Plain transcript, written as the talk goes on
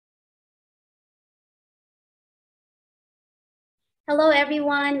Hello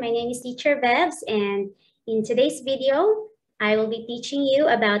everyone, my name is Teacher Bevs, and in today's video, I will be teaching you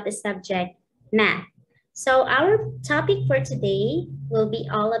about the subject math. So our topic for today will be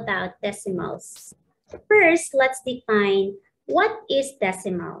all about decimals. First, let's define what is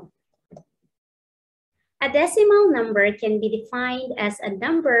decimal. A decimal number can be defined as a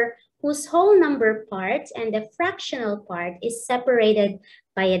number whose whole number part and the fractional part is separated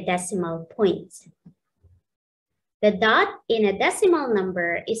by a decimal point. The dot in a decimal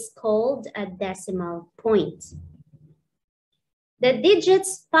number is called a decimal point. The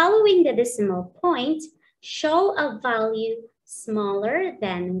digits following the decimal point show a value smaller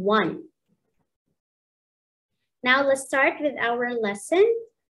than 1. Now let's start with our lesson.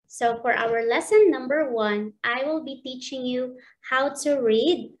 So for our lesson number 1, I will be teaching you how to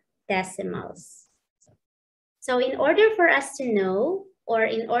read decimals. So in order for us to know, or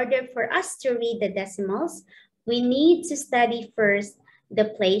in order for us to read the decimals, we need to study first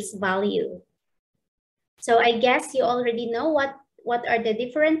the place value. So I guess you already know what are the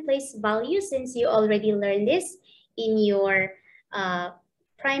different place values since you already learned this in your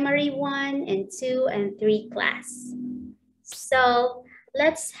primary 1 and 2 and 3 class. So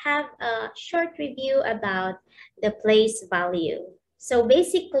let's have a short review about the place value. So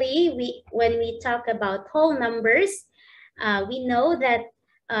basically, when we talk about whole numbers, we know that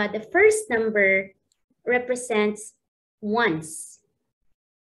the first number represents ones.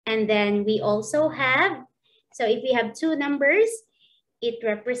 And then we also have, so if we have 2 numbers, it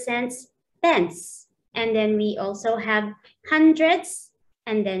represents tens. And then we also have hundreds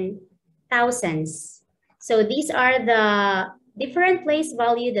and then thousands. So these are the different place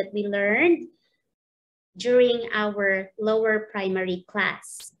value that we learned during our lower primary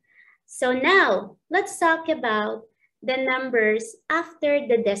class. So now let's talk about the numbers after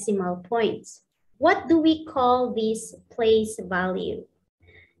the decimal points. What do we call this place value?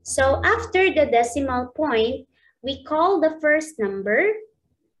 So after the decimal point, we call the first number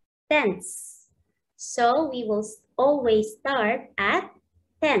tens. So we will always start at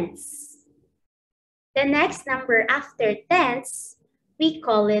tens. The next number after tens, we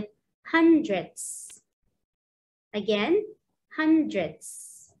call it hundreds. Again,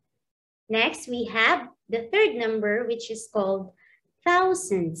 hundreds. Next, we have the third number, which is called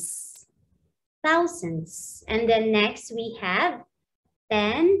thousands. Thousands. And then next we have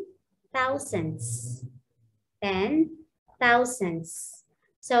 10,000s. 10,000s.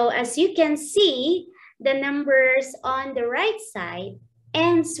 So as you can see, the numbers on the right side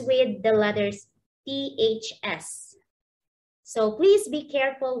ends with the letters THS. So please be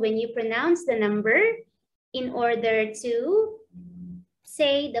careful when you pronounce the number in order to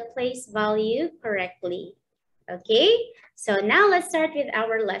say the place value correctly. Okay, so now let's start with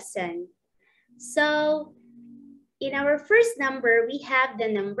our lesson. So in our first number, we have the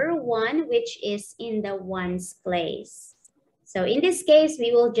number 1, which is in the ones place. So in this case,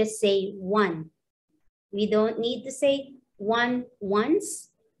 we will just say 1. We don't need to say 1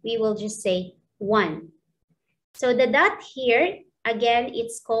 once. We will just say 1. So the dot here, again,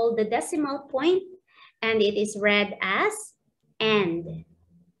 it's called the decimal point, and it is read as and.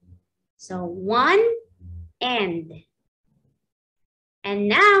 So 1 and. And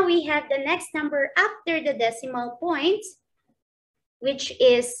now we have the next number after the decimal point, which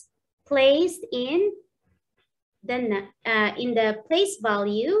is placed in the place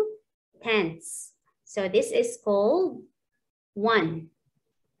value tens. So this is called 1.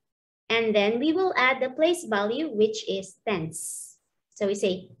 And then we will add the place value, which is tens. So we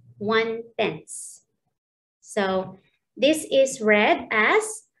say 1/10. So this is read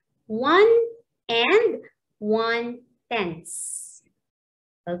as 1 and 1/10.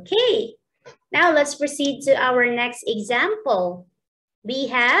 Okay, now let's proceed to our next example. We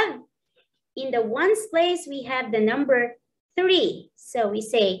have, in the ones place, we have the number 3. So we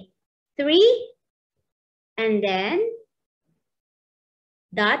say 3, and then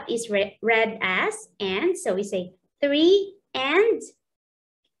dot is read as and. So we say 3 and.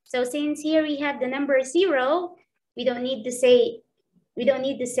 So since here we have the number 0, we don't need to say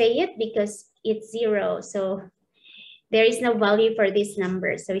it because it's 0. So there is no value for this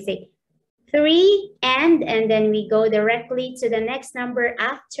number. So we say 3 and then we go directly to the next number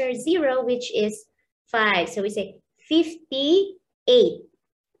after 0, which is 5. So we say 58.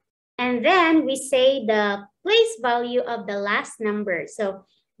 And then we say the place value of the last number. So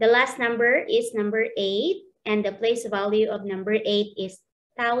the last number is number 8, and the place value of number 8 is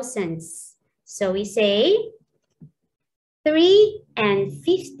thousands. So we say 3 and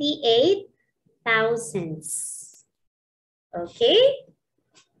 58 thousands. Okay,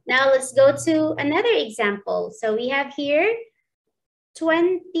 now let's go to another example. So we have here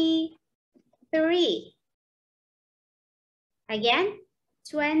 23. Again,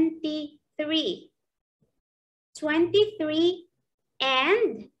 23. 23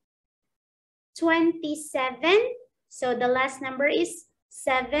 and 27. So the last number is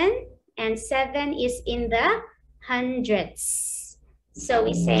 7, and 7 is in the hundreds. So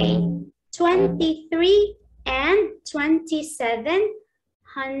we say 23 and 27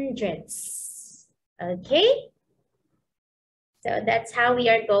 hundredths. Okay? So that's how we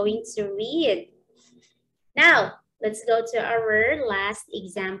are going to read. Now, let's go to our last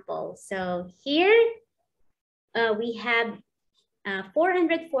example. So here we have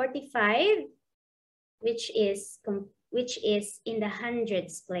 445, which is in the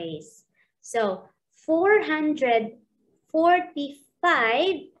hundreds place. So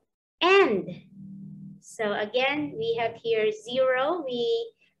 445 and, so again, we have here 0.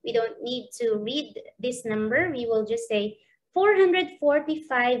 We don't need to read this number. We will just say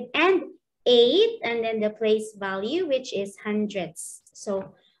 445 and 8, and then the place value, which is hundreds.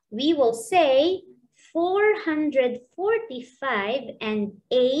 So we will say 445 and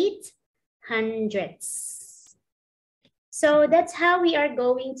 8 hundredths. So that's how we are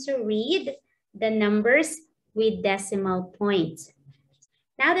going to read the numbers with decimal points.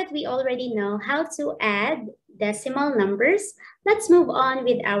 Now that we already know how to add decimal numbers, let's move on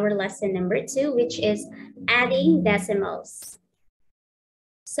with our lesson number 2, which is adding decimals.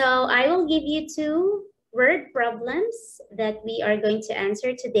 So I will give you 2 word problems that we are going to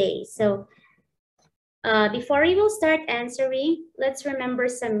answer today. So before we will start answering, let's remember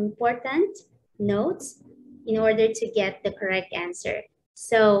some important notes in order to get the correct answer.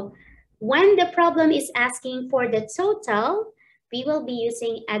 So when the problem is asking for the total, we will be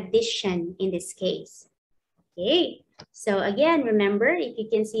using addition in this case. Okay, so again, remember, if you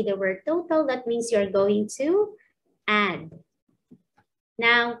can see the word total, that means you're going to add.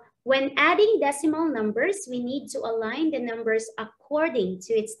 Now, when adding decimal numbers, we need to align the numbers according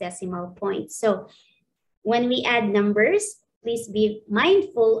to its decimal point. So when we add numbers, please be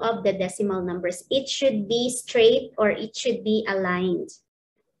mindful of the decimal numbers. It should be straight or it should be aligned.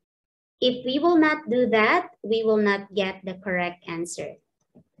 If we will not do that, we will not get the correct answer.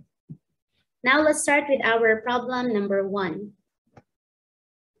 Now let's start with our problem number 1.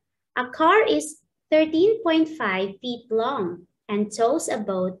 A car is 13.5 feet long and tows a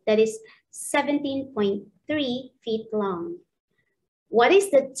boat that is 17.3 feet long. What is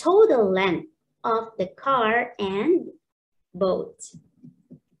the total length of the car and boat?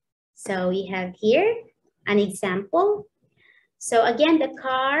 So we have here an example. So again, the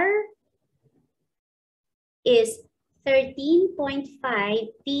car is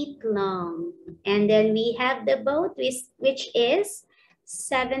 13.5 feet long. And then we have the boat, which is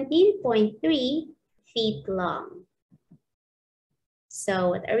 17.3 feet long. So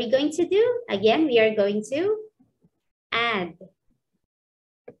what are we going to do? Again, we are going to add.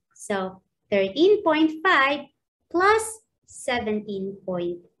 So 13.5 plus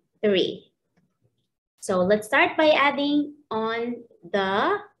 17.3. So let's start by adding on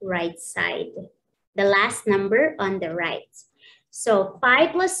the right side, the last number on the right. So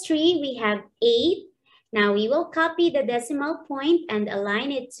 5 plus 3, we have 8. Now we will copy the decimal point and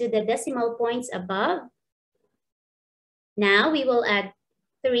align it to the decimal points above. Now we will add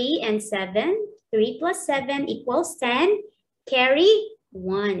 3 and 7. 3 plus 7 equals 10. Carry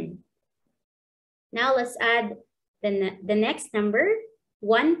 1. Now let's add the next number.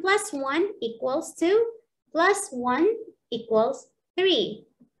 1 plus 1 equals 2, plus 1 equals 3.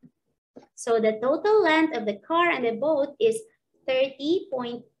 So the total length of the car and the boat is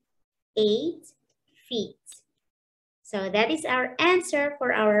 30.8 feet. So that is our answer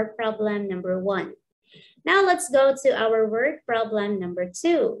for our problem number 1. Now let's go to our word problem number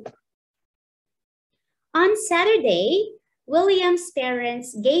 2. On Saturday, William's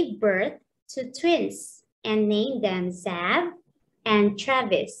parents gave birth to twins and named them Zav and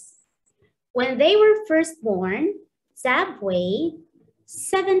Travis. When they were first born, Zav weighed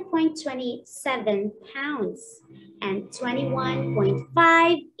 7.27 pounds and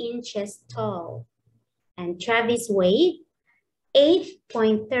 21.5 inches tall. And Travis weighed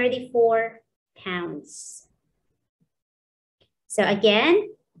 8.34 pounds. So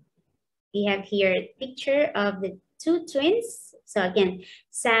again, we have here a picture of the 2 twins. So again,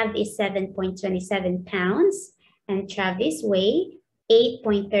 Zav is 7.27 pounds and Travis weighs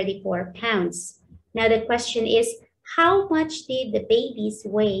 8.34 pounds. Now the question is, how much did the babies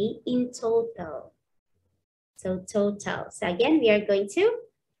weigh in total? So total. So again, we are going to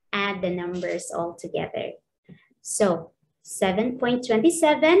add the numbers all together. So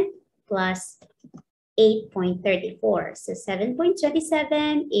 7.27 plus 8.34. So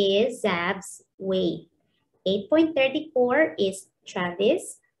 7.27 is Zab's weight. 8.34 is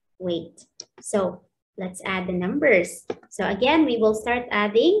Travis' weight. So let's add the numbers. So again, we will start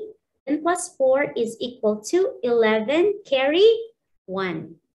adding. 10 plus 4 is equal to 11, carry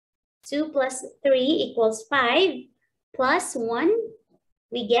 1. 2 plus 3 equals 5, plus 1,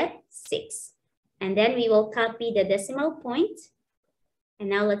 we get 6. And then we will copy the decimal point. And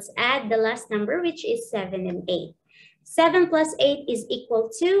now let's add the last number, which is 7 and 8. 7 plus 8 is equal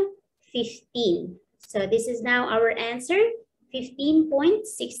to 15. So this is now our answer,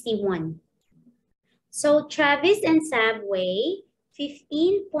 15.61. So Travis and Zab weigh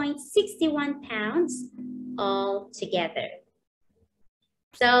 15.61 pounds all together.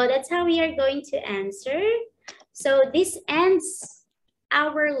 So that's how we are going to answer. So this ends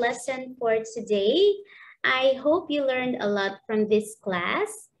our lesson for today. I hope you learned a lot from this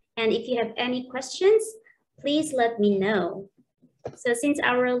class. And if you have any questions, please let me know. So since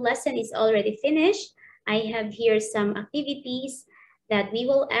our lesson is already finished, I have here some activities that we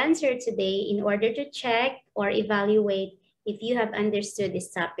will answer today in order to check or evaluate if you have understood this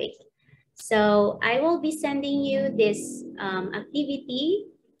topic. So I will be sending you this activity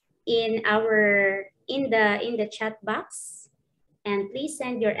in the chat box, and please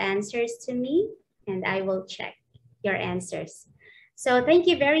send your answers to me and I will check your answers. So thank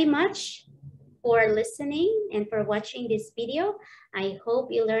you very much for listening and for watching this video. I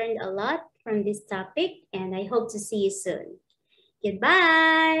hope you learned a lot from this topic and I hope to see you soon.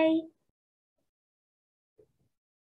 Goodbye.